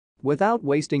Without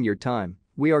wasting your time,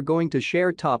 we are going to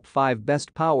share top 5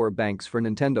 best power banks for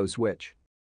Nintendo Switch.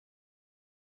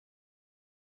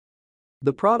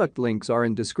 The product links are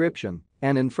in description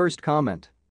and in first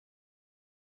comment.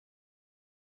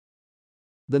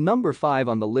 The number 5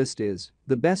 on the list is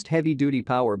the best heavy-duty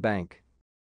power bank.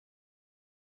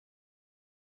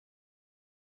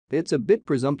 It's a bit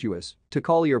presumptuous to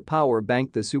call your power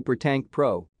bank the Super Tank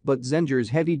Pro, but Zenger's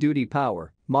heavy-duty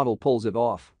power model pulls it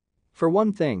off. For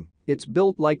one thing, it's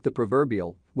built like the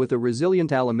proverbial, with a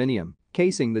resilient aluminum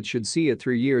casing that should see it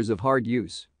through years of hard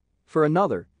use. For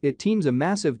another, it teams a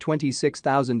massive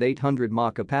 26,800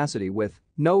 mAh capacity with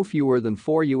no fewer than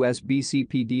 4 USB-C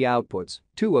PD outputs,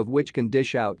 2 of which can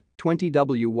dish out 20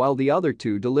 W while the other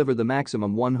 2 deliver the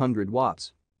maximum 100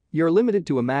 watts. You're limited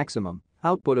to a maximum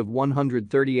output of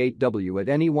 138 W at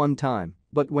any one time,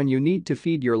 but when you need to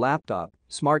feed your laptop,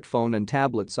 smartphone and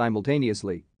tablet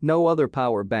simultaneously, no other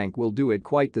power bank will do it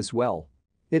quite this well.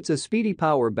 It's a speedy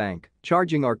power bank,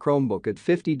 charging our Chromebook at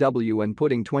 50 W and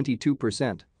putting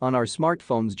 22% on our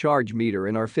smartphone's charge meter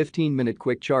in our 15-minute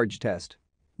quick charge test.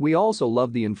 We also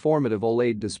love the informative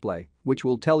OLED display, which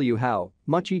will tell you how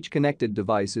much each connected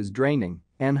device is draining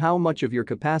and how much of your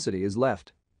capacity is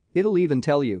left. It'll even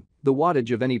tell you the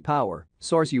wattage of any power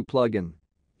source you plug in.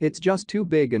 It's just too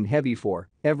big and heavy for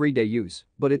everyday use,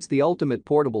 but it's the ultimate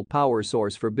portable power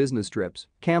source for business trips,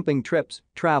 camping trips,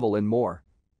 travel and more.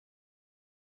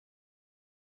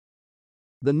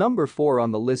 The number 4 on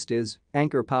the list is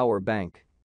Anker Power Bank.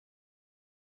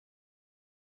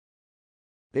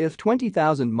 If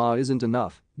 20,000 mAh isn't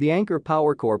enough, the Anker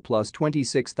PowerCore Plus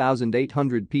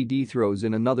 26,800 PD throws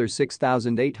in another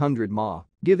 6,800 mAh,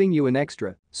 giving you an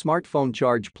extra smartphone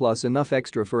charge plus enough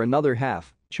extra for another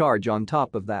half charge on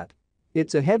top of that.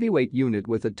 It's a heavyweight unit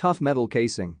with a tough metal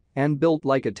casing and built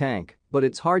like a tank, but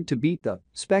it's hard to beat the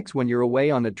specs when you're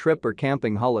away on a trip or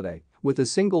camping holiday. With a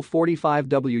single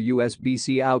 45W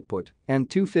USB-C output and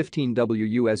two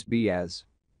 15W USB-As.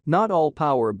 Not all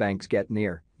power banks get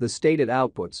near the stated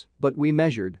outputs, but we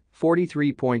measured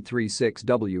 43.36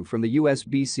 W from the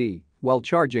USB-C while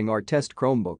charging our test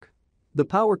Chromebook. The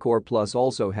PowerCore Plus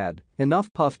also had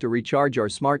enough puff to recharge our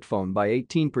smartphone by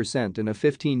 18% in a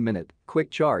 15-minute quick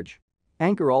charge.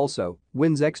 Anker also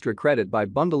wins extra credit by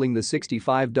bundling the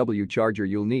 65W charger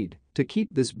you'll need to keep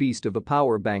this beast of a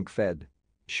power bank fed.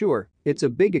 Sure, it's a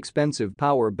big expensive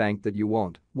power bank that you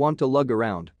won't want to lug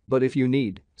around, but if you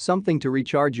need something to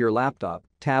recharge your laptop,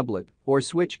 tablet, or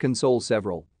Switch console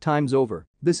several times over,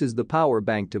 this is the power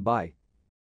bank to buy.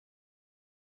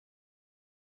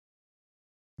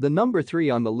 The number 3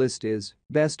 on the list is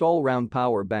Best All-Round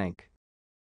Power Bank.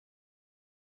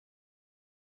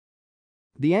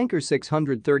 The Anker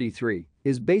 633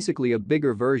 is basically a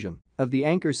bigger version of the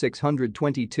Anker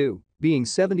 622, being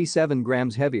 77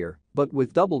 grams heavier, but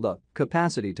with double the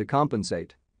capacity to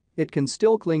compensate. It can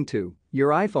still cling to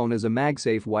your iPhone as a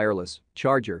MagSafe wireless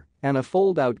charger, and a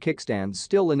fold-out kickstand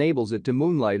still enables it to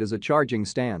moonlight as a charging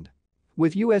stand.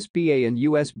 With USB-A and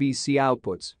USB-C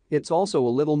outputs, it's also a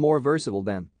little more versatile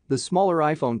than the smaller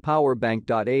iPhone power bank.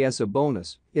 As a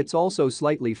bonus, it's also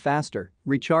slightly faster,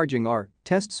 recharging our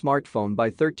test smartphone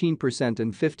by 13%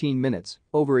 in 15 minutes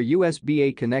over a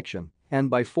USB-A connection and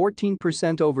by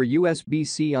 14% over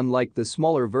USB-C. Unlike the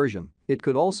smaller version, it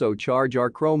could also charge our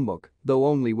Chromebook, though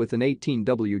only with an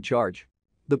 18W charge.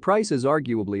 The price is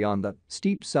arguably on the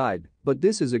steep side, but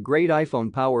this is a great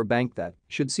iPhone power bank that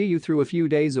should see you through a few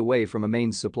days away from a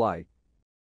mains supply.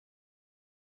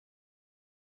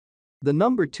 The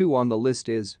number 2 on the list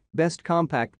is Best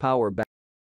Compact Power Bank.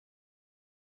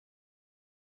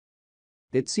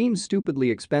 It seems stupidly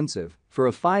expensive for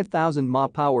a 5,000 mAh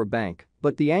power bank,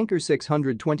 but the Anker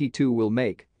 622 will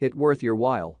make it worth your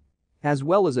while. As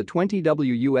well as a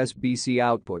 20W USB-C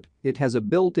output, it has a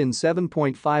built-in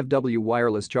 7.5W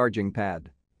wireless charging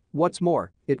pad. What's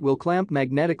more, it will clamp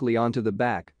magnetically onto the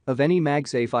back of any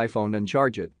MagSafe iPhone and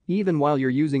charge it, even while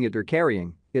you're using it or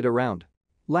carrying it around.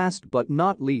 Last but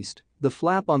not least, the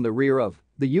flap on the rear of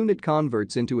the unit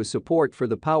converts into a support for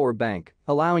the power bank,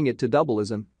 allowing it to double as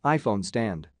an iPhone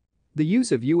stand. The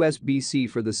use of USB-C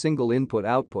for the single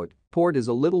input-output port is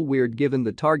a little weird given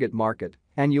the target market,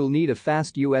 and you'll need a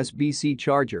fast USB-C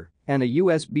charger and a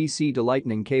USB-C to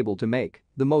Lightning cable to make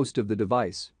the most of the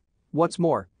device. What's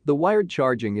more, the wired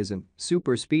charging isn't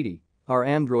super speedy. Our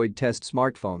Android test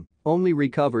smartphone only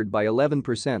recovered by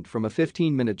 11% from a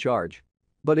 15-minute charge.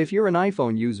 But if you're an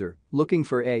iPhone user looking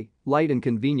for a light and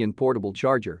convenient portable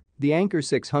charger, the Anker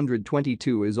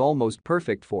 622 is almost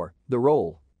perfect for the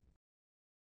role.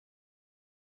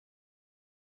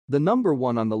 The number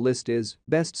 1 on the list is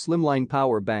Best Slimline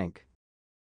Power Bank.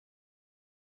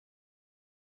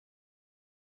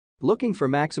 Looking for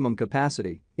maximum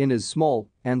capacity in as small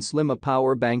and slim a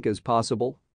power bank as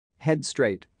possible? Head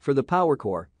straight for the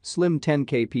PowerCore Slim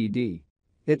 10KPD.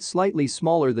 It's slightly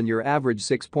smaller than your average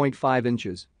 6.5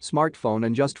 inches smartphone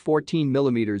and just 14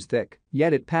 millimeters thick,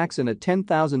 yet it packs in a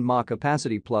 10,000 mAh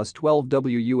capacity plus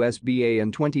 12W USB-A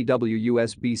and 20W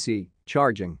USB-C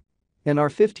charging. In our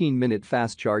 15-minute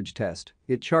fast charge test,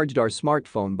 it charged our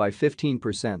smartphone by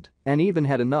 15% and even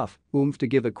had enough oomph to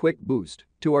give a quick boost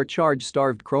to our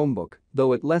charge-starved Chromebook,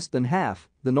 though at less than half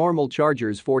the normal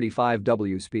charger's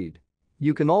 45W speed.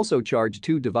 You can also charge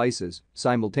two devices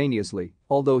simultaneously,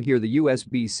 although here the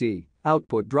USB-C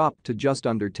output dropped to just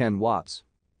under 10 watts.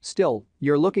 Still,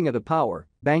 you're looking at a power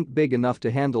bank big enough to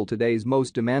handle today's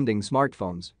most demanding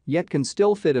smartphones, yet can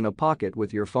still fit in a pocket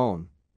with your phone.